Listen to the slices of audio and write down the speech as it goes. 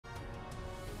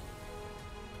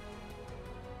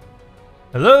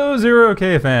Hello,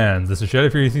 0K fans! This is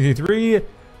Shadow3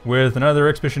 with another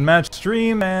Expedition match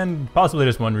stream, and possibly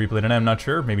just one replay tonight, I'm not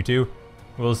sure, maybe two.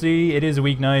 We'll see. It is a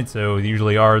weeknight, so they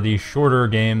usually are the shorter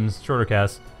games, shorter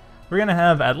casts. We're gonna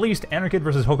have at least Anarchid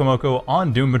versus Hokomoko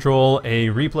on Dune Patrol, a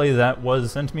replay that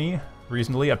was sent to me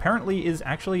recently. Apparently is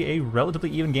actually a relatively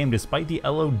even game despite the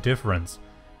LO difference.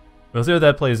 We'll see how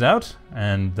that plays out,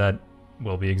 and that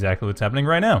will be exactly what's happening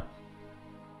right now.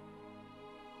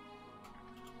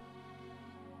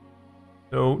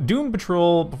 So, Dune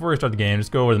Patrol, before we start the game,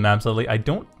 just go over the map slightly. I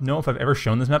don't know if I've ever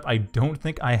shown this map. I don't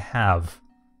think I have.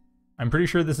 I'm pretty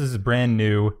sure this is brand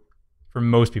new, for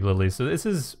most people at least. So this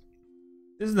is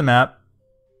the map.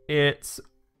 It's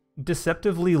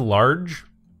deceptively large.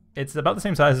 It's about the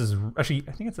same size as, actually,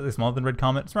 I think it's slightly smaller than Red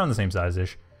Comet. It's around the same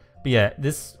size-ish. But yeah,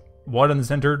 this water in the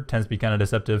center tends to be kind of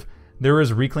deceptive. There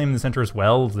is reclaim in the center as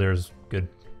well. There's good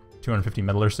 250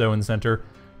 metal or so in the center.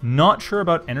 Not sure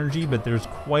about energy, but there's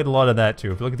quite a lot of that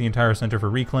too. If you look at the entire center for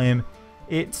reclaim,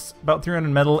 it's about 300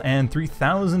 metal and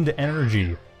 3,000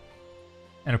 energy.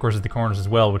 And of course at the corners as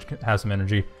well, which has some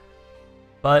energy.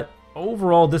 But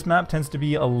overall, this map tends to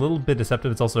be a little bit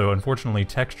deceptive. It's also unfortunately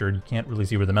textured. You can't really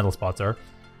see where the metal spots are.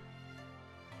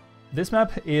 This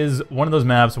map is one of those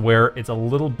maps where it's a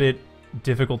little bit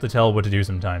difficult to tell what to do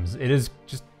sometimes. It is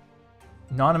just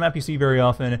not a map you see very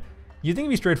often. You'd think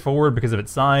it'd be straightforward because of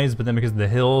its size, but then because of the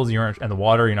hills and the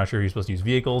water, you're not sure you're supposed to use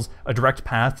vehicles. A direct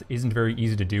path isn't very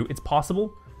easy to do. It's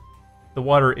possible. The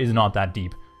water is not that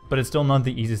deep, but it's still not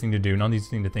the easiest thing to do, not the easiest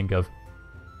thing to think of.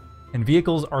 And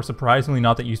vehicles are surprisingly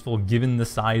not that useful given the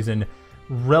size and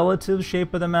relative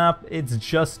shape of the map. It's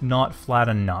just not flat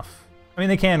enough. I mean,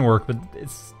 they can work, but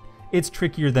it's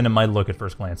trickier than it might look at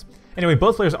first glance. Anyway,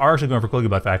 both players are actually going for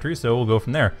Cloaky Factory, so we'll go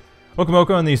from there. Hokomoko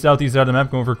on the southeast side of the map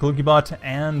going for Cloaky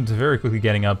and very quickly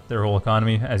getting up their whole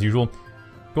economy, as usual.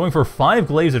 Going for 5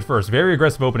 glaives at first, very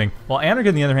aggressive opening, while Anarchid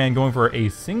on the other hand going for a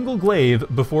single glaive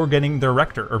before getting their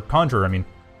Rector, or Conjurer, I mean.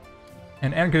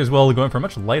 And Anarchid as well going for a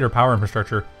much lighter power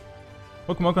infrastructure.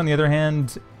 Hokomoko on the other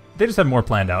hand, they just have more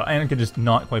planned out. Anarchid just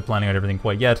not quite planning out everything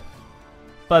quite yet,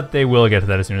 but they will get to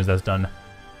that as soon as that's done.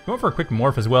 Going for a quick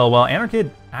morph as well, while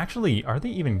Anarchid, actually, are they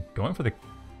even going for the...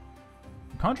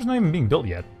 Conjurer's not even being built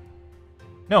yet.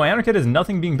 No, Anarchid is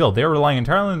nothing being built. They are relying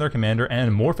entirely on their commander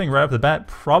and morphing right off the bat,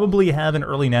 probably have an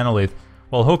early nanolith.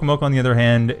 While Hokomoko, on the other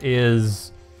hand,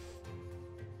 is...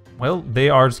 well, they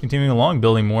are just continuing along,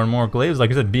 building more and more glaives.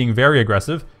 Like I said, being very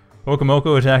aggressive.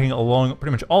 Hokomoko attacking along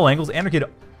pretty much all angles. Anarchid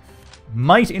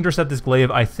might intercept this glaive.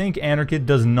 I think Anarchid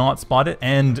does not spot it.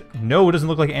 And no, it doesn't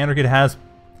look like Anarchid has.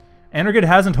 Anarchid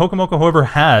hasn't. Hokomoko, however,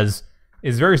 has.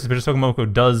 Is very suspicious.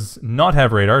 Hokomoko does not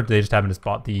have radar. They just happen to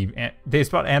spot they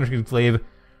spot Anarchid's glaive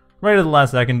right at the last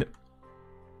second,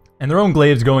 and their own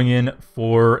glaives going in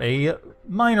for a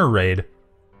minor raid.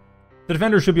 The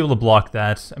defender should be able to block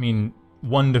that. I mean,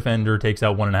 one defender takes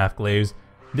out 1.5 glaives.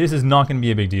 This is not going to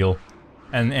be a big deal.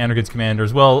 And Anarchid's commander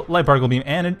as well, light particle beam,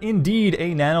 and indeed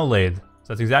a nano lathe. So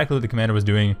that's exactly what the commander was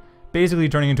doing, basically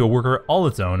turning into a worker all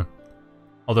its own.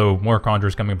 Although more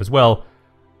conjurers coming up as well.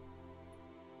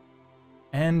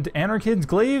 And Anarchid's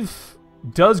glaive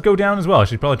does go down as well. I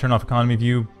should probably turn off economy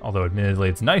view, although admittedly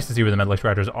it's nice to see where the metal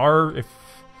extractors are. If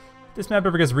this map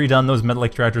ever gets redone, those metal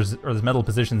extractors, or those metal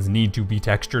positions, need to be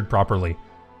textured properly.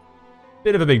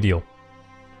 Bit of a big deal.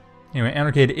 Anyway,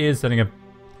 Anarchid is setting up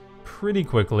pretty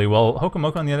quickly, while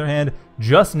Hokomoko, on the other hand,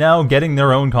 just now getting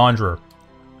their own Conjurer.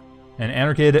 And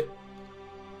Anarchid,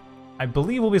 I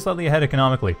believe, will be slightly ahead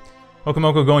economically.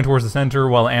 Hokomoko going towards the center,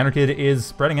 while Anarchid is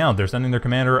spreading out. They're sending their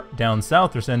commander down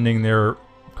south, they're sending their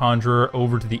Conjurer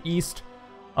over to the east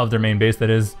of their main base,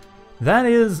 that is. That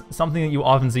is something that you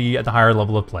often see at the higher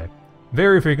level of play.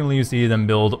 Very frequently you see them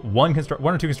build one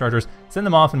or two constructors, send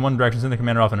them off in one direction, send the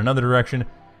commander off in another direction.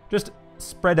 Just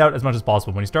spread out as much as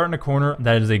possible. When you start in a corner,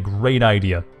 that is a great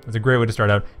idea. That's a great way to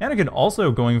start out. Anarchid also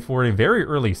going for a very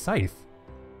early scythe.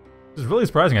 This is really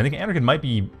surprising. I think Anarchid might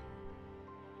be...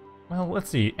 well, let's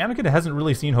see. Anarchid hasn't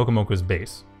really seen Hokomoko's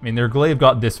base. I mean, their glaive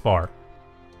got this far.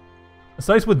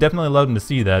 Scythe would definitely allow them to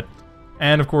see that.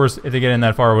 And of course, if they get in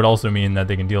that far, it would also mean that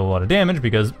they can deal a lot of damage,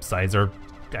 because scythes are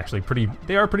actually pretty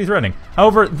threatening.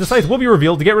 However, the scythe will be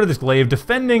revealed to get rid of this glaive,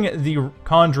 defending the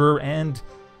Conjurer, and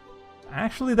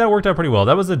actually that worked out pretty well.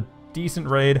 That was a decent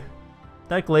raid.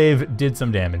 That glaive did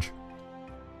some damage.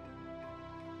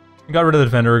 It got rid of the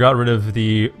defender, got rid of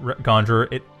the Conjurer.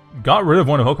 It got rid of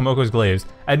one of Hokomoko's glaives.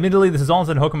 Admittedly, this is all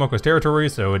inside Hokomoko's territory,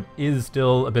 so it is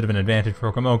still a bit of an advantage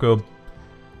for Hokomoko.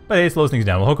 But it slows things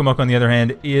down. Well, Hokomoko, on the other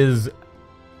hand, is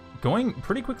going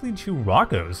pretty quickly to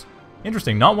Rocco's.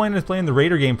 Interesting, not wanting to play in the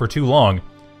Raider game for too long.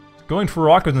 Going for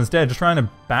Rocco's instead, just trying to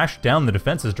bash down the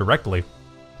defenses directly.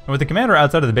 And with the commander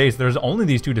outside of the base, there's only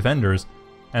these 2 defenders,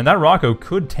 and that Rocco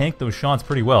could tank those shots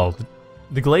pretty well.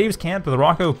 The glaives can't, but the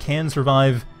Rocco can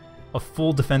survive a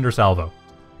full defender salvo.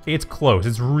 It's close.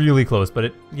 It's really close,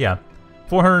 but yeah.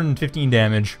 415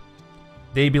 damage.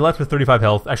 They'd be left with 35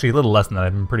 health. Actually, a little less than that,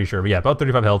 I'm pretty sure. But yeah, about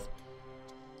 35 health.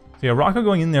 So yeah, Rocco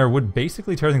going in there would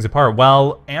basically tear things apart,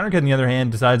 while Anarchid, on the other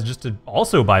hand, decides just to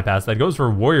also bypass that. Goes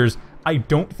for Warriors. I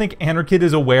don't think Anarchid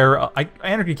is aware...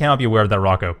 Anarchid cannot be aware of that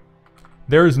Rocco.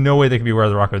 There is no way they can be aware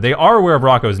of the Rocco. They are aware of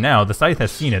Rocco's now. The Scythe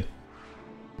has seen it.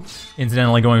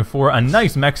 Incidentally going for a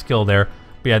nice mech kill there.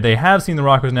 But yeah, they have seen the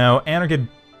Roccos now. Anarchid...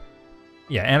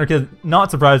 Yeah, Anarchid,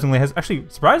 not surprisingly,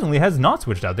 has not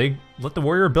switched out. They let the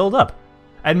Warrior build up.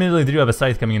 Admittedly, they do have a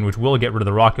Scythe coming in, which will get rid of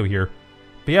the Rocco here.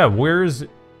 But yeah, Warriors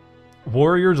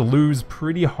lose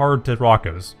pretty hard to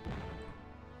Roccos.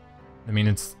 I mean,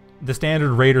 it's the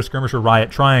standard Raider, Skirmisher,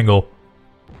 Riot triangle.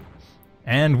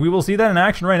 And we will see that in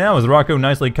action right now as Rocco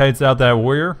nicely kites out that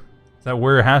Warrior. That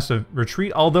Warrior has to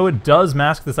retreat, although it does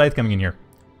mask the Scythe coming in here.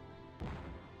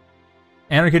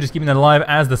 Anarchid just keeping that alive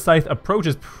as the Scythe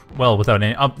approaches, well, without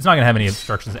any... it's not going to have any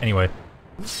obstructions anyway.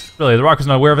 Really, the Rocco's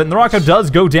not aware of it, and the Rocco does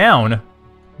go down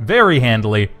very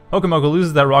handily. Hokomoko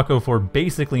loses that Rocco for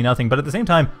basically nothing, but at the same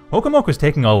time, Hokomoko is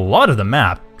taking a lot of the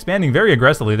map, expanding very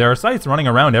aggressively. There are Scythes running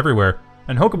around everywhere,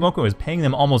 and Hokomoko is paying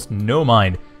them almost no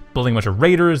mind, building a bunch of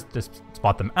Raiders to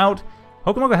spot them out.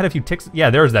 Hokomoko had a few ticks. Yeah,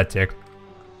 there's that tick.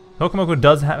 Hokomoko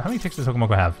does have... How many ticks does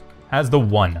Hokomoko have? Has the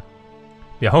 1.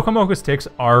 Yeah, Hokomoko's ticks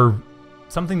are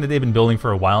something that they've been building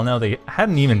for a while now. They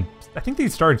hadn't even... I think they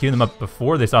started queuing them up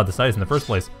before they saw the Scythes in the first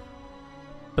place.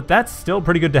 But that's still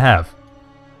pretty good to have.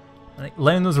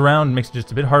 Laying those around makes it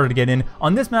just a bit harder to get in.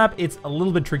 On this map, it's a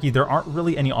little bit tricky. There aren't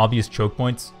really any obvious choke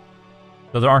points.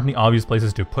 Though there aren't any obvious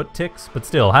places to put ticks. But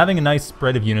still, having a nice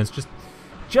spread of units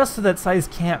just so that Scythes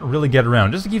can't really get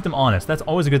around. Just to keep them honest. That's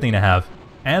always a good thing to have.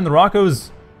 And the Roccos,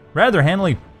 rather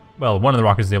handily... Well, one of the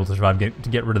Roccos is able to survive to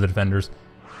get rid of the defenders.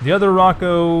 The other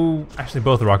Rocco... Actually,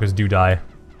 both the Roccos do die.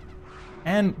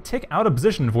 And tick out of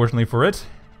position, unfortunately, for it.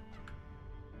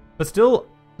 But still...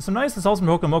 Some nice assaults from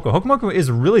Hokomoko. Hokomoko is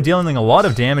really dealing a lot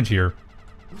of damage here.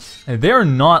 And they're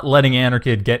not letting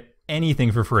Anarchid get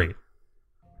anything for free.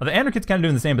 Well, the Anarchid's kind of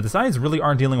doing the same, but the Scythes really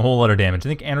aren't dealing a whole lot of damage. I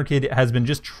think Anarchid has been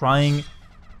just trying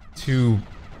to...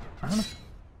 I don't know.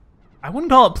 I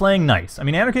wouldn't call it playing nice. I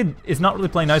mean, Anarchid is not really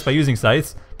playing nice by using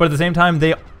Scythes, but at the same time,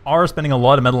 they are spending a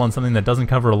lot of metal on something that doesn't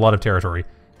cover a lot of territory.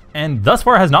 And thus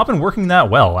far has not been working that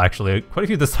well, actually. Quite a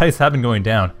few of the Scythes have been going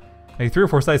down. Like 3 or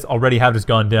 4 Scythes already have just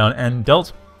gone down and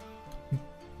dealt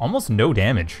almost no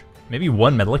damage. Maybe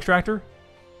 1 metal extractor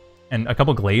and a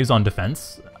couple glaives on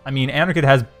defense. I mean, Anarchid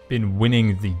has been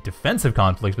winning the defensive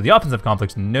conflicts, but the offensive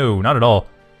conflicts, no, not at all.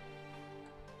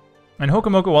 And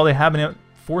Hokomoko, while they have been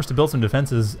forced to build some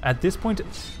defenses, at this point,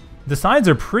 the sides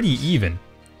are pretty even.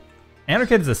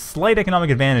 Anarchid has a slight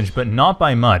economic advantage, but not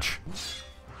by much.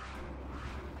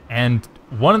 And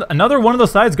another one of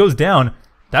those sides goes down.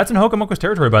 That's in Hokomoko's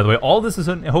territory, by the way. All this is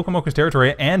in Hokomoko's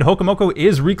territory, and Hokomoko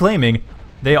is reclaiming.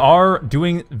 They are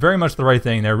doing very much the right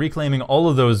thing. They're reclaiming all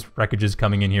of those wreckages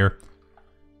coming in here.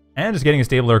 And just getting a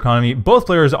stabler economy. Both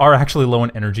players are actually low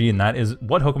on energy, and that is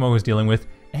what Hokomoko is dealing with.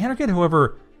 Anarchid,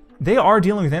 however, they are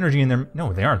dealing with energy in their...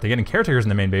 No, they aren't. They're getting caretakers in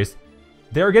the main base.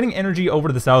 They are getting energy over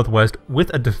to the southwest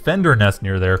with a defender nest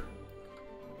near there.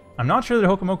 I'm not sure that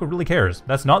Hokomoko really cares.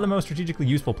 That's not the most strategically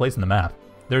useful place in the map.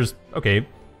 There's, okay,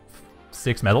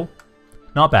 6 metal.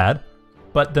 Not bad.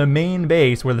 But the main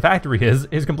base, where the factory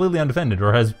is completely undefended,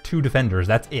 or has 2 defenders.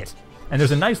 That's it. And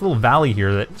there's a nice little valley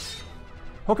here that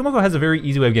Hokomoko has a very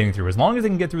easy way of getting through. As long as they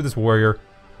can get through this warrior,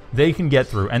 they can get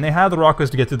through. And they have the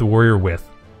Roccos to get through the warrior with.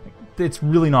 It's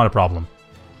really not a problem.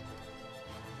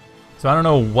 So I don't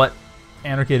know what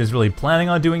Anarchid is really planning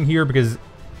on doing here, because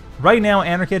right now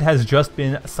Anarchid has just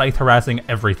been scythe harassing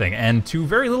everything, and to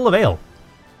very little avail.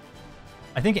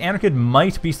 I think Anarchid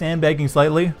might be sandbagging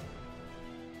slightly.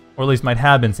 Or at least might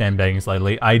have been sandbagging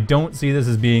slightly. I don't see this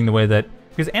as being the way that...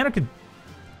 Because Anarchid...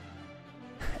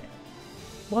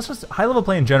 Well, it's just high-level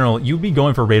play in general, you'd be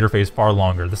going for Raider phase far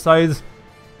longer. The Scythes,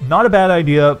 not a bad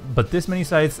idea, but this many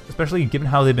Scythes, especially given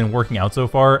how they've been working out so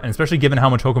far, and especially given how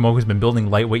much Hokomoko has been building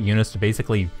lightweight units to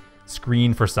basically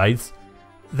screen for Scythes,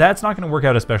 that's not going to work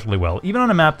out especially well. Even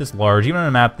on a map this large, even on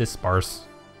a map this sparse,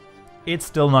 it's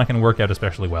still not going to work out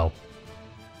especially well.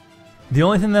 The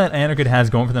only thing that Anarchid has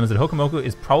going for them is that Hokomoko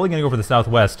is probably going to go for the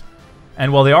southwest.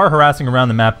 And while they are harassing around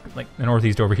the map, like the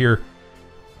northeast over here,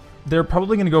 they're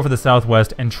probably going to go for the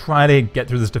southwest and try to get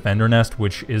through this defender nest,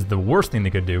 which is the worst thing they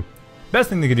could do. Best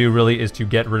thing they could do really is to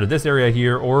get rid of this area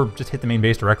here or just hit the main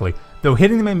base directly. Though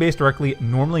hitting the main base directly,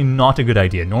 normally not a good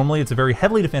idea. Normally it's a very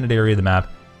heavily defended area of the map.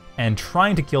 and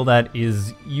trying to kill that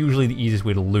is usually the easiest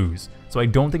way to lose. So I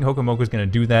don't think Hokomoko is going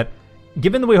to do that.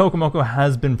 Given the way Hokomoko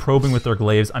has been probing with their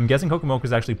glaives, I'm guessing Hokomoko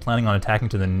is actually planning on attacking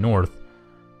to the north.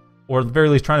 Or at the very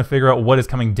least trying to figure out what is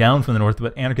coming down from the north,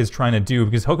 what Anarchid is trying to do,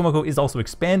 because Hokomoko is also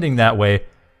expanding that way.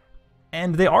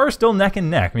 And they are still neck and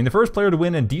neck. I mean, the first player to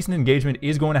win a decent engagement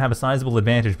is going to have a sizable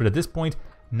advantage, but at this point,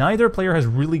 neither player has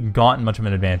really gotten much of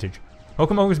an advantage.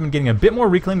 Hokomoko's been getting a bit more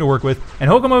reclaim to work with, and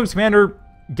Hokomoko's commander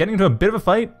getting into a bit of a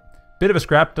fight, bit of a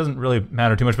scrap, doesn't really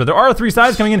matter too much, but there are 3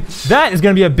 sides coming in. That is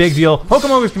going to be a big deal.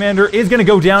 Hokomoko's commander is going to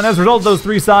go down as a result of those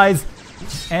 3 sides,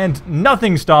 and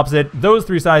nothing stops it. Those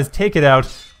 3 sides take it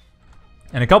out,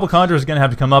 and a couple conjurers are going to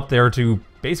have to come up there to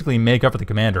basically make up for the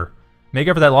commander. Make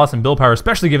up for that loss in build power,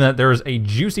 especially given that there is a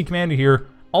juicy commander here,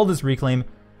 all this reclaim.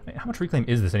 How much reclaim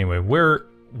is this anyway?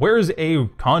 Where's a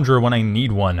conjurer when I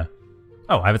need one?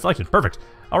 Oh, I have it selected. Perfect.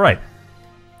 All right.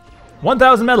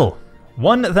 1,000 metal.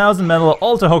 1,000 metal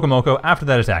all to Hokomoko after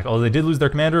that attack. Although they did lose their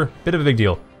commander, bit of a big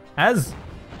deal.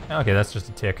 Okay, that's just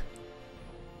a tick.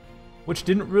 Which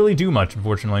didn't really do much,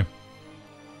 unfortunately.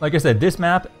 Like I said, this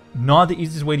map, not the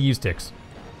easiest way to use ticks.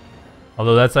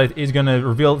 Although that scythe is going to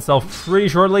reveal itself pretty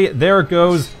shortly. There it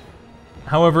goes.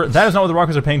 However, that is not what the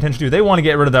Rockers are paying attention to. They want to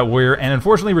get rid of that warrior, and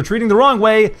unfortunately retreating the wrong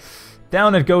way.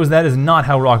 Down it goes. That is not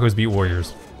how Rockos beat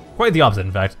warriors. Quite the opposite,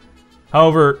 in fact.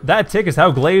 However, that tick is how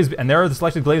glaives, and there are the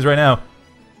selected glaives right now.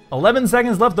 11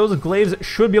 seconds left. Those glaives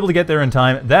should be able to get there in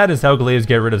time. That is how glaives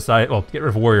get rid of get rid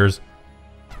of warriors.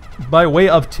 By way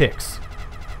of ticks.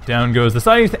 Down goes the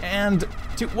scythe, and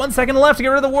 1 second left to get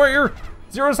rid of the warrior.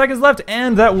 0 seconds left,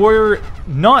 and that warrior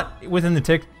not within the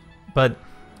tick, but,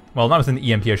 well, not within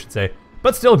the EMP, I should say,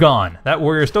 but still gone. That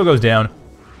warrior still goes down,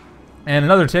 and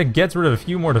another tick gets rid of a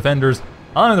few more defenders,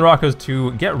 allowing the Rockos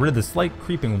to get rid of the slight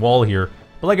creeping wall here.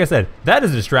 But like I said, that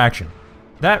is a distraction.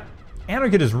 That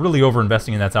Anarchid is really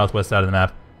over-investing in that southwest side of the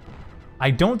map.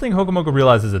 I don't think Hokomoko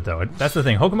realizes it, though. That's the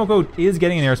thing. Hokomoko is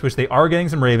getting an air switch. They are getting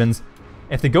some ravens.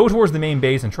 If they go towards the main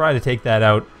base and try to take that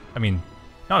out, I mean,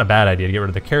 not a bad idea to get rid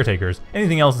of the caretakers.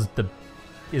 Anything else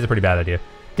is a pretty bad idea.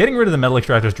 Getting rid of the metal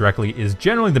extractors directly is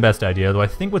generally the best idea, though I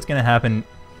think what's going to happen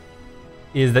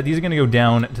is that these are going to go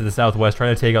down to the southwest,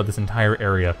 try to take out this entire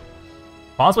area.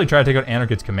 Possibly try to take out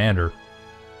Anarchid's commander.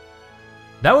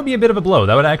 That would be a bit of a blow.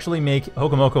 That would actually make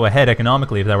Hokomoko ahead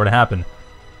economically if that were to happen.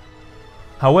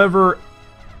 However,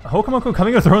 Hokomoko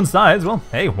coming with their own sides, well,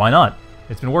 hey, why not?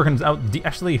 It's been working out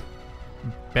actually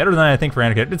better than I think for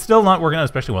Anarchid. It's still not working out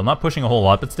especially well, not pushing a whole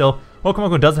lot, but still,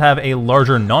 Hokomoko does have a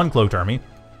larger non-cloaked army,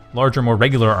 larger, more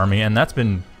regular army, and that's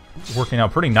been working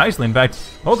out pretty nicely. In fact,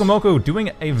 Hokomoko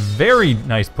doing a very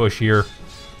nice push here.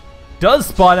 Does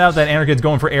spot out that Anarchid's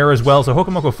going for air as well, so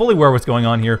Hokomoko fully aware what's going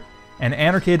on here, and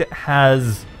Anarchid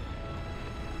has,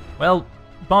 well,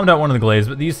 bombed out one of the glaives,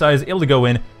 but these guys able to go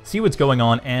in, see what's going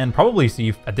on, and probably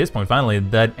see, at this point finally,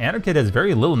 that Anarchid has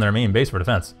very little in their main base for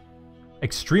defense.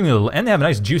 Extremely little, and they have a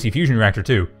nice juicy fusion reactor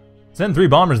too. Send 3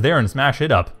 bombers there and smash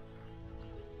it up.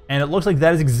 And it looks like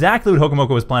that is exactly what Hokomoko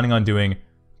was planning on doing.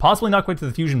 Possibly not quite to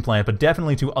the fusion plant, but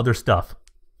definitely to other stuff.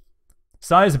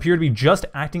 Sides appear to be just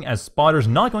acting as spotters,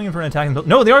 not going in for an attack themselves.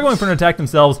 No, they are going for an attack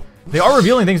themselves. They are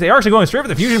revealing things. They are actually going straight for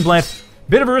the fusion plant.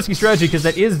 Bit of a risky strategy, because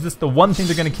that is just the one thing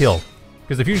they're going to kill.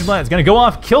 Because the fusion plant is going to go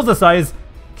off, kills the sides,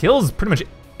 kills pretty much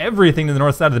everything to the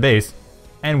north side of the base.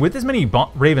 And with this many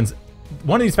ravens,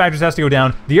 one of these factories has to go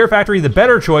down. The air factory, the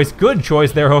better choice. Good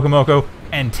choice there, Hokomoko.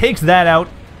 And takes that out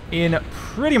in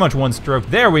pretty much one stroke.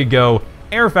 There we go.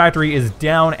 Air factory is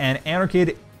down, and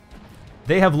Anarchid,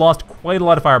 they have lost quite a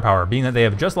lot of firepower. Being that they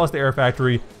have just lost the air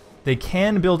factory, they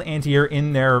can build anti-air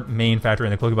in their main factory,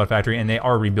 in the Cloaky factory, and they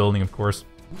are rebuilding, of course.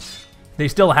 They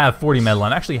still have 40 metal,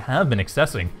 and actually have been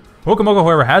accessing. Hokomoko,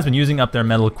 however, has been using up their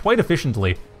metal quite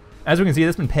efficiently. As we can see,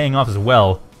 that's been paying off as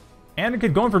well.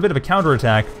 Anarchid going for a bit of a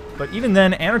counterattack, but even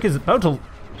then, Anarchid is about to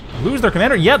lose their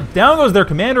commander. Yep, down goes their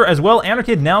commander as well.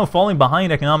 Anarchid now falling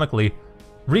behind economically.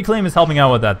 Reclaim is helping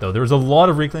out with that, though. There's a lot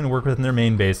of reclaim to work with in their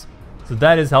main base, so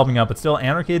that is helping out. But still,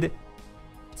 Anarchid,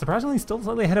 surprisingly, still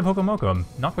slightly ahead of Hokomoko. I'm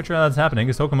not quite sure how that's happening,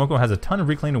 because Hokomoko has a ton of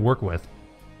reclaim to work with.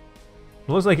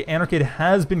 It looks like Anarchid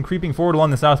has been creeping forward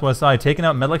along the southwest side, taking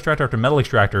out metal extractor after metal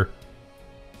extractor.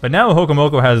 But now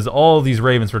Hokomoko has all these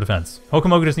ravens for defense.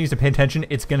 Hokomoko just needs to pay attention.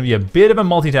 It's going to be a bit of a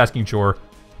multitasking chore,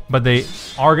 but they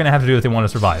are going to have to do it if they want to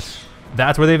survive.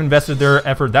 That's where they've invested their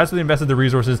effort. That's where they invested their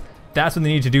resources. That's what they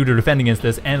need to do to defend against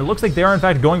this. And it looks like they are, in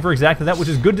fact, going for exactly that, which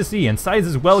is good to see. And sides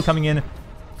as well coming in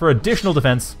for additional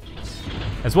defense,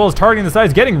 as well as targeting the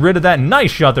sides, getting rid of that.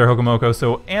 Nice shot there, Hokomoko.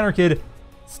 So Anarchid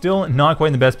still not quite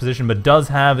in the best position, but does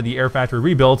have the air factory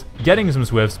rebuilt, getting some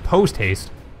swifts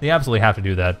post-haste. They absolutely have to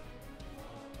do that.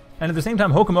 and at the same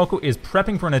time, Hokomoko is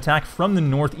prepping for an attack from the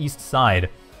northeast side.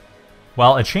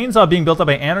 While a chainsaw being built up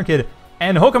by Anarchid,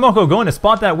 and Hokomoko going to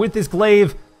spot that with this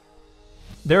glaive.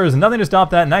 There is nothing to stop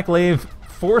that, and that glaive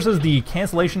forces the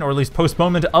cancellation, or at least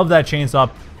postponement, of that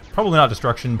chainsaw. Probably not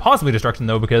destruction, possibly destruction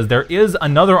though, because there is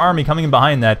another army coming in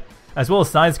behind that, as well as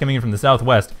sides coming in from the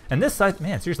southwest. And this side,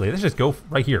 man, seriously, let's just go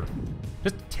right here.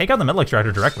 Just take out the metal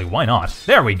extractor directly, why not?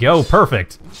 There we go,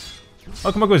 perfect.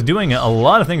 Hokomoko is doing a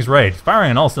lot of things right,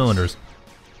 firing on all cylinders.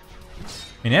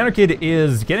 And Anarchid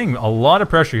is getting a lot of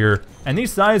pressure here, and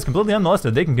these sides completely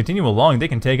unmolested. They can continue along, they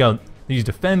can take out these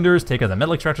defenders, take out the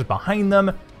metal extractors behind them.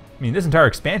 I mean, this entire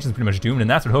expansion is pretty much doomed, and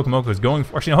that's what Hokomoko is going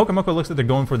for. Actually, no, Hokomoko looks like they're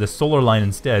going for the solar line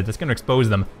instead. That's going to expose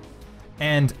them.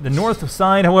 And the north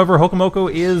side, however,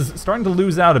 Hokomoko is starting to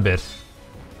lose out a bit.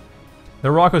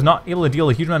 The Rocco is not able to deal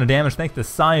a huge amount of damage thanks to the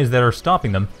sides that are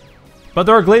stopping them. But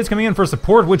there are glaives coming in for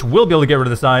support, which will be able to get rid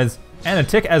of the sides. And a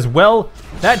tick as well.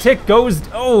 That tick goes,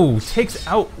 takes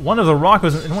out one of the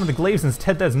Roccos and one of the glaives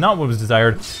instead. That's not what was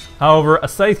desired. However, a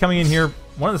scythe coming in here.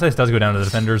 One of the scythes does go down to the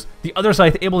defenders. The other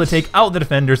scythe able to take out the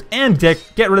defenders and get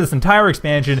rid of this entire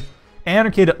expansion.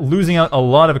 Anarchid losing out a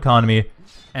lot of economy.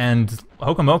 And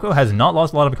Hokomoko has not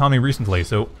lost a lot of economy recently.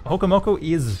 So Hokomoko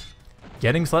is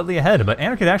getting slightly ahead. But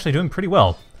Anarchid actually doing pretty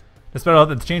well. Despite all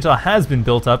that, the chainsaw has been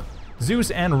built up.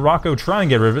 Zeus and Rocco trying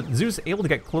to get rid of it. Zeus able to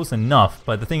get close enough.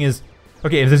 But the thing is,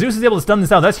 okay, if the Zeus is able to stun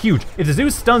this out, that's huge. If the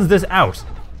Zeus stuns this out,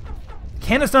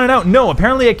 can it stun it out? No,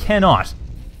 apparently it cannot.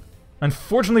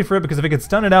 Unfortunately for it, because if it could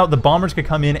stun it out, the bombers could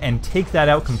come in and take that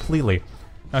out completely.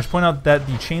 Now, I should point out that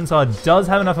the chainsaw does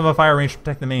have enough of a fire range to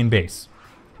protect the main base.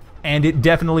 And it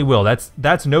definitely will.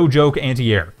 That's no joke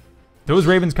anti-air. Those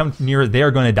Ravens come near it, they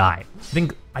are going to die.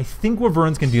 I think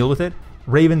Wyverns can deal with it.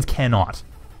 Ravens cannot.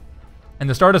 And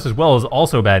the Stardust as well is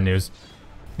also bad news.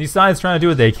 These sides trying to do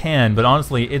what they can, but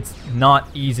honestly, it's not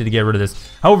easy to get rid of this.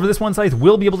 However, this one scythe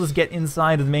will be able to get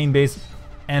inside of the main base,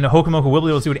 and Hokomoko will be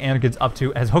able to see what Anarchid's up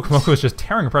to, as Hokomoko is just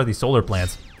tearing apart these solar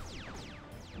plants.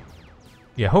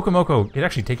 Yeah, Hokomoko could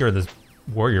actually take care of this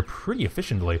warrior pretty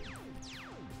efficiently.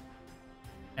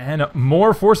 And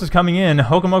more forces coming in.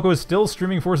 Hokomoko is still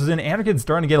streaming forces in. Anarchid's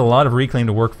starting to get a lot of reclaim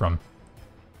to work from.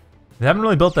 They haven't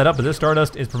really built that up, but this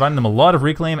Stardust is providing them a lot of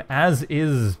reclaim, as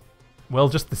is, well,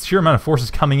 just the sheer amount of forces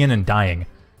coming in and dying.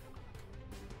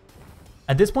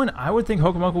 At this point, I would think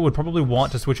Hokomoko would probably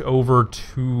want to switch over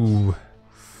to...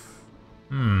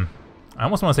 I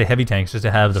almost want to say heavy tanks, just to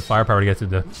have the firepower to get to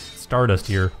the Stardust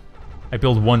here. I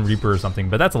build one Reaper or something,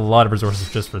 but that's a lot of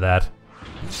resources just for that.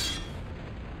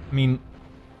 I mean,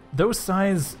 those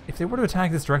sides, if they were to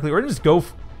attack this directly, or just go...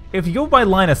 If you go by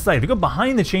line of sight, if you go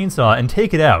behind the chainsaw and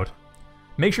take it out,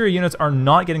 make sure your units are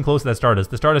not getting close to that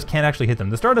Stardust. The Stardust can't actually hit them.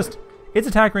 The Stardust, its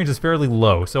attack range is fairly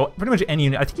low, so pretty much any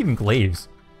unit, I think even Glaives.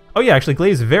 Oh yeah, actually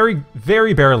Glaives very,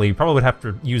 very barely, probably would have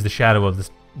to use the shadow of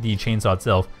the chainsaw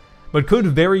itself, but could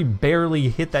very barely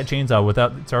hit that chainsaw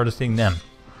without the Stardust hitting them.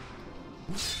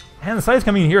 And the sides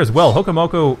coming in here as well.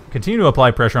 Hokomoko continue to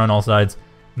apply pressure on all sides.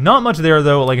 Not much there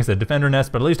though, like I said, Defender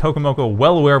Nest, but at least Hokomoko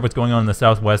well aware of what's going on in the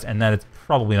southwest, and that it's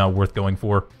probably not worth going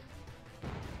for.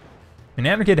 And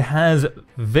Anarchid has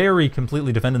very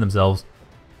completely defended themselves.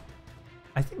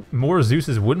 I think more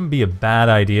Zeuses wouldn't be a bad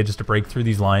idea just to break through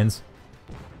these lines.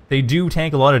 They do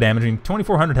tank a lot of damage, and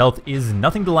 2400 health is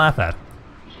nothing to laugh at.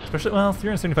 Especially, well,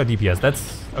 375 DPS,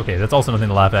 that's okay, that's also nothing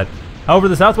to laugh at. However,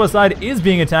 the southwest side is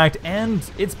being attacked, and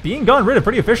it's being gotten rid of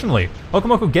pretty efficiently.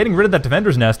 Hokomoko getting rid of that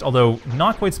Defender's Nest, although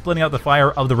not quite splitting out the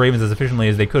fire of the Ravens as efficiently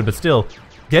as they could, but still,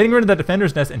 getting rid of that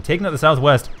Defender's Nest and taking out the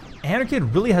southwest.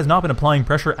 Anarchid really has not been applying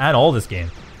pressure at all this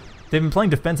game. They've been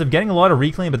playing defensive, getting a lot of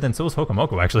reclaim, but then so is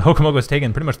Hokomoko, actually. Hokomoko has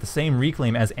taken pretty much the same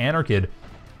reclaim as Anarchid.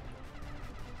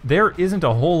 There isn't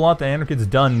a whole lot that Anarchid's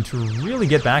done to really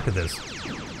get back at this.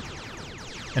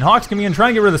 And Hawks coming in, trying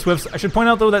to get rid of the Swifts. I should point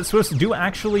out, though, that Swifts do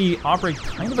actually operate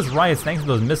kind of as riots thanks to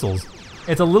those missiles.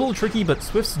 It's a little tricky, but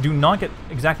Swifts do not get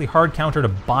exactly hard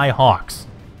countered by Hawks.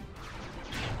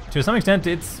 To some extent,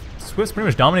 Swifts pretty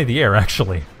much dominate the air,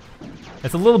 actually.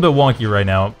 It's a little bit wonky right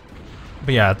now.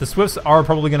 But yeah, the Swifts are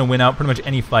probably going to win out pretty much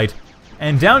any fight.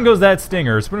 And down goes that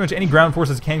Stinger, so pretty much any ground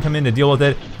forces can come in to deal with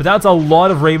it. But that's a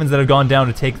lot of Ravens that have gone down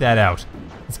to take that out.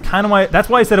 It's kind of why, that's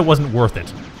why I said it wasn't worth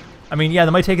it. I mean, yeah,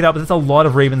 they might take it out, but that's a lot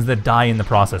of Ravens that die in the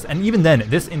process. And even then,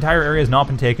 this entire area has not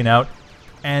been taken out.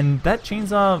 And that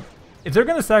chainsaw, if they're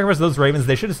going to sacrifice those Ravens,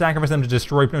 they should have sacrificed them to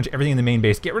destroy pretty much everything in the main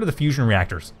base. Get rid of the fusion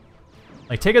reactors.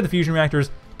 Like, take out the fusion reactors,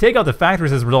 take out the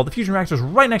factories as a result. The fusion reactors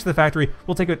right next to the factory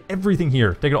will take out everything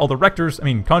here. Take out all the rectors,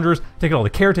 conjurers, take out all the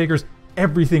caretakers.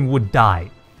 Everything would die.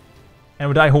 And it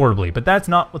would die horribly. But that's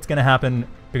not what's going to happen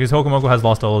because Hokomoko has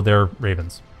lost all of their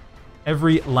Ravens.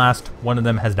 Every last one of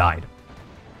them has died.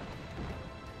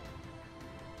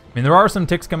 mean, there are some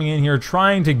ticks coming in here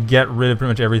trying to get rid of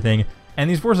pretty much everything, and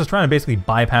these forces trying to basically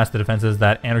bypass the defenses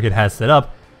that Anarchid has set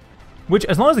up, which,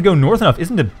 as long as they go north enough,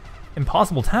 isn't an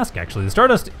impossible task, actually. The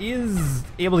Stardust is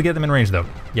able to get them in range, though.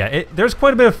 Yeah, there's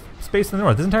quite a bit of space in the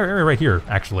north. This entire area right here,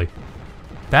 actually.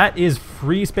 That is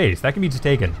free space. That can be just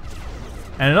taken.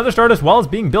 And another Stardust, while it's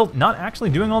being built, not actually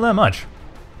doing all that much.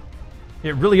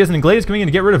 It really isn't. And Glade is coming in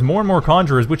to get rid of more and more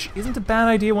Conjurers, which isn't a bad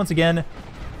idea once again.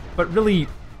 But really,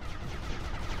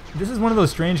 this is one of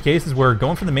those strange cases where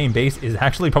going for the main base is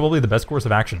actually probably the best course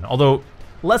of action. Although,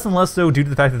 less and less so due to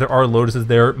the fact that there are Lotuses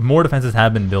there. More defenses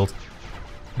have been built.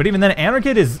 But even then,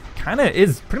 Anarchid is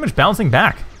pretty much bouncing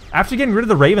back. After getting rid of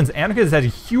the Ravens, Anarchid has had a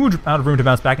huge amount of room to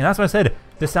bounce back, and that's why I said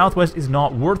the Southwest is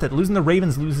not worth it. Losing the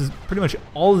Ravens loses pretty much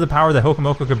all of the power that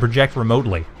Hokomoko could project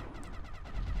remotely.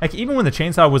 Like, even when the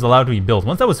chainsaw was allowed to be built,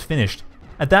 once that was finished,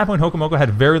 at that point Hokomoko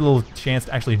had very little chance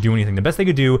to actually do anything. The best they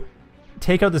could do,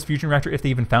 take out this fusion reactor if they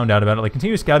even found out about it, like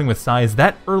continue scouting with size.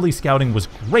 That early scouting was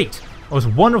great. It was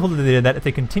wonderful that they did that. If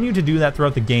they continued to do that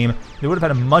throughout the game, they would have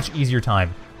had a much easier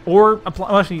time. Or,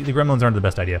 well, actually, the Gremlins aren't the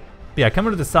best idea. But yeah,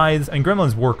 coming to the sides, and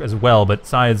Gremlins work as well, but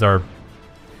sides are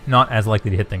not as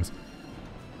likely to hit things.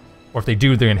 Or if they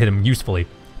do, they're going to hit them usefully.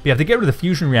 But yeah, if they get rid of the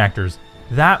fusion reactors,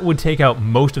 that would take out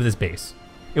most of this base.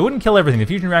 It wouldn't kill everything. The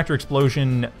fusion reactor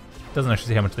explosion doesn't actually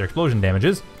say how much their explosion damage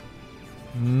is.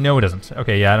 No, it doesn't.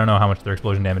 Okay, yeah, I don't know how much their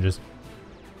explosion damage is.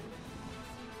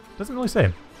 Doesn't really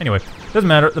say. Anyway, doesn't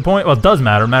matter. The point, well, it does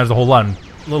matter. It matters a whole lot. I'm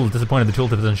a little disappointed the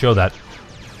tooltip doesn't show that.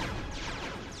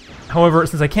 However,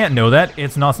 since I can't know that,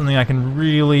 it's not something I can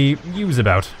really use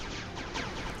about.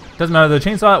 Doesn't matter. The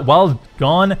chainsaw, while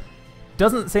gone,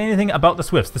 doesn't say anything about the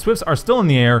Swifts. The Swifts are still in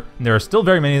the air, and there are still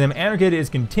very many of them. Anarchid is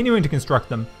continuing to construct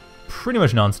them pretty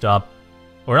much non-stop.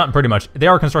 Or not pretty much. They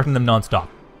are constructing them non-stop.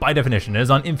 By definition, it is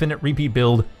on infinite repeat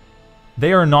build.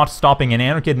 They are not stopping, and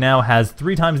Anarchid now has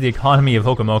 3 times the economy of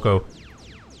Hokomoko.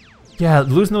 Yeah,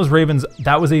 losing those Ravens,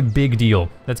 that was a big deal.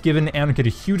 That's given Anarchid a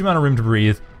huge amount of room to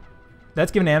breathe.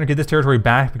 That's given Anarchid this territory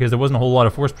back because there wasn't a whole lot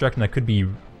of force projection that could be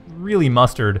really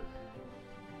mustered.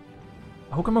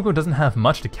 Hokomoko doesn't have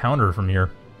much to counter from here.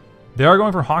 They are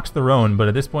going for Hawks of their own, but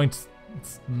at this point,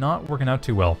 it's not working out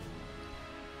too well.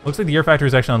 Looks like the air factor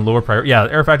is actually on lower priority. Yeah,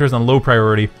 the air factor is on low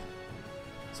priority.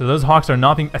 So those Hawks are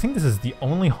not being... I think this is the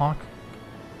only Hawk.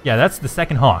 Yeah, that's the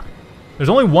second Hawk. There's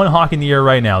only 1 Hawk in the air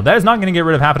right now. That is not going to get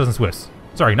rid of half a dozen Swifts.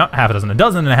 Sorry, not half a dozen.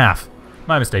 12.5.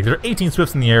 My mistake. There are 18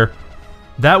 Swifts in the air.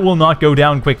 That will not go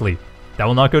down quickly. That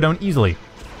will not go down easily.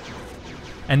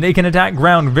 And they can attack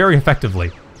ground very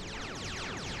effectively.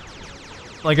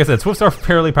 Like I said, Swifts are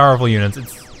fairly powerful units.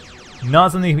 It's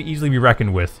not something that can easily be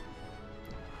reckoned with.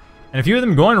 And a few of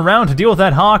them going around to deal with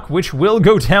that Hawk, which will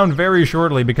go down very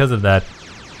shortly because of that.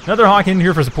 Another Hawk in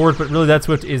here for support, but really that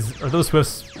Swift is... Or those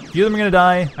Swifts, a few of them are going to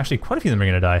die. Actually, quite a few of them are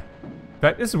going to die. In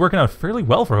fact, this is working out fairly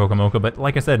well for Hokomoko, but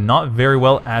like I said, not very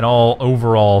well at all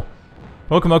overall.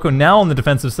 Hokomoko now on the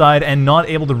defensive side and not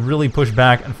able to really push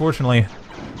back, unfortunately.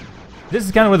 This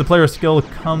is kind of where the player skill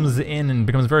comes in and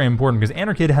becomes very important, because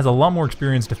Anarchid has a lot more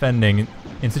experience defending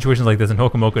in situations like this than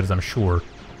Hokomoko does, I'm sure.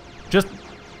 Just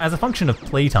as a function of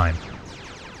playtime.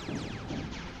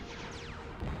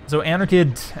 So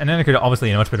Anarchid obviously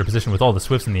in a much better position with all the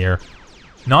Swifts in the air.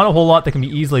 Not a whole lot that can be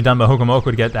easily done by Hokomoko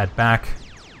to get that back.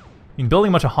 I mean, building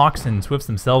a bunch of Hawks and Swifts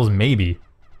themselves, maybe.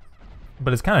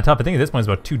 But it's kind of tough. I think at this point it's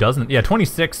about 24. Yeah,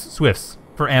 26 Swifts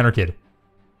for Anarchid.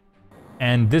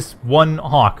 And this 1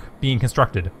 Hawk being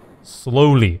constructed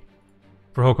slowly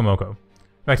for Hokomoko. In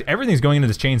fact, everything's going into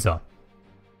this chainsaw.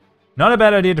 Not a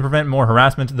bad idea to prevent more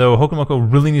harassment, though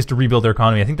Hokomoko really needs to rebuild their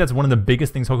economy. I think that's one of the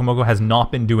biggest things Hokomoko has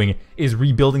not been doing, is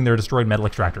rebuilding their destroyed metal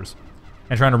extractors.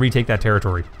 And trying to retake that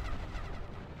territory.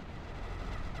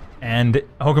 And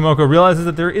Hokomoko realizes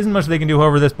that there isn't much they can do,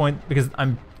 however, at this point, because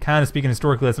I'm kind of speaking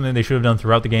historically, that's something they should have done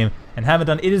throughout the game, and haven't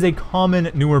done. It is a common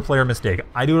newer player mistake.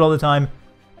 I do it all the time,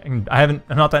 and I'm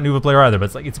not that new of a player either,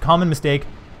 but it's a common mistake.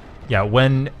 Yeah,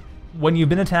 when you've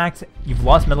been attacked, you've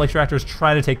lost metal extractors,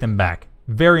 try to take them back.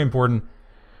 Very important.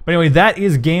 But anyway, that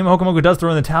is game. Hokomoko does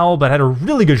throw in the towel, but had a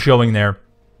really good showing there.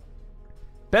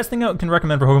 Best thing I can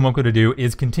recommend for Hokomoko to do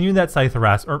is continue that Scythe or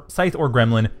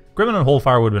Gremlin. Gremlin and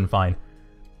Wholefire would have been fine.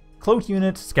 Cloak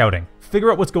unit, scouting.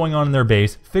 Figure out what's going on in their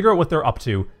base, figure out what they're up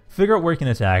to, figure out where you can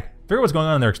attack, figure out what's going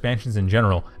on in their expansions in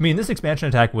general. I mean, this expansion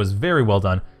attack was very well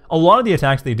done. A lot of the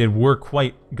attacks they did were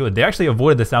quite good. They actually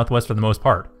avoided the Southwest for the most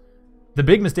part. The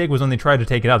big mistake was when they tried to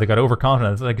take it out. They got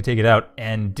overconfident that they could take it out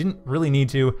and didn't really need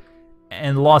to,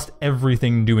 and lost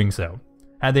everything doing so.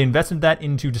 Had they invested that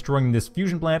into destroying this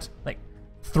fusion plant, like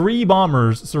 3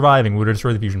 bombers surviving would have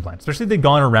destroyed the fusion plant. Especially if they'd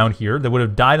gone around here, they would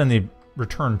have died on the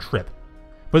return trip.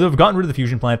 But they would have gotten rid of the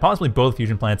fusion plant, possibly both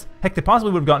fusion plants. Heck, they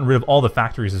possibly would have gotten rid of all the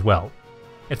factories as well.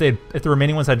 If the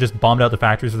remaining ones had just bombed out the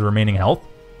factories with the remaining health.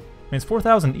 I mean, it's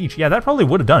 4,000 each. Yeah, that probably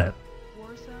would have done it.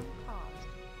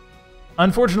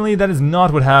 Unfortunately, that is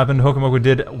not what happened. Hokomoko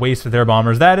did waste their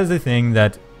bombers. That is a thing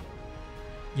that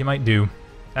you might do.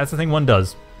 That's the thing one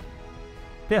does.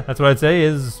 Yeah, that's what I'd say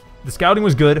is the scouting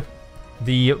was good.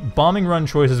 The bombing run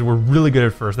choices were really good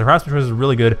at first. The harassment choices were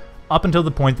really good up until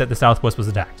the point that the Southwest was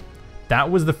attacked.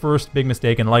 That was the first big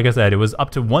mistake, and like I said, it was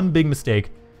up to one big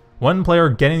mistake, one player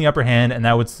getting the upper hand, and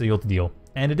that would seal the deal.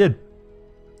 And it did.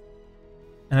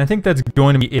 And I think that's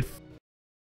going to be it for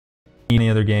any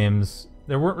other games.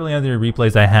 There weren't really other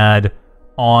replays I had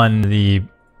on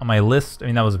my list. I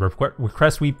mean, that was a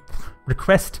request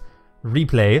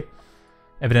replay.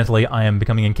 Evidently, I am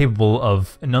becoming incapable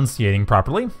of enunciating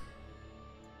properly.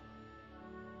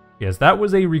 Yes, that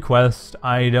was a request.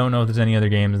 I don't know if there's any other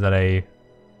games that I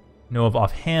know of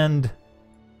offhand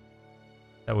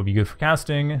that would be good for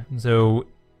casting. So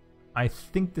I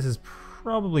think this is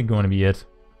probably going to be it.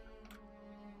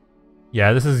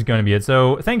 Yeah, this is going to be it.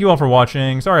 So thank you all for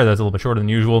watching. Sorry that's a little bit shorter than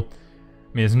usual.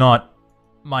 I mean, it's not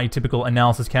my typical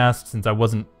analysis cast since I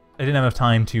didn't have enough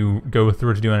time to go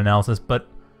through to do an analysis, but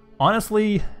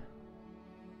honestly,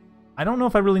 I don't know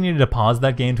if I really needed to pause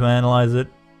that game to analyze it.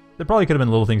 There probably could have been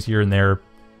little things here and there,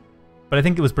 but I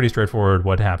think it was pretty straightforward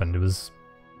what happened. It was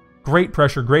great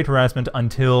pressure, great harassment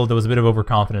until there was a bit of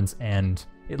overconfidence and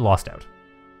it lost out.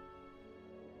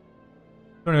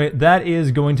 So anyway, that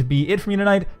is going to be it for me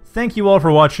tonight. Thank you all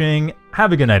for watching.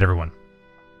 Have a good night, everyone.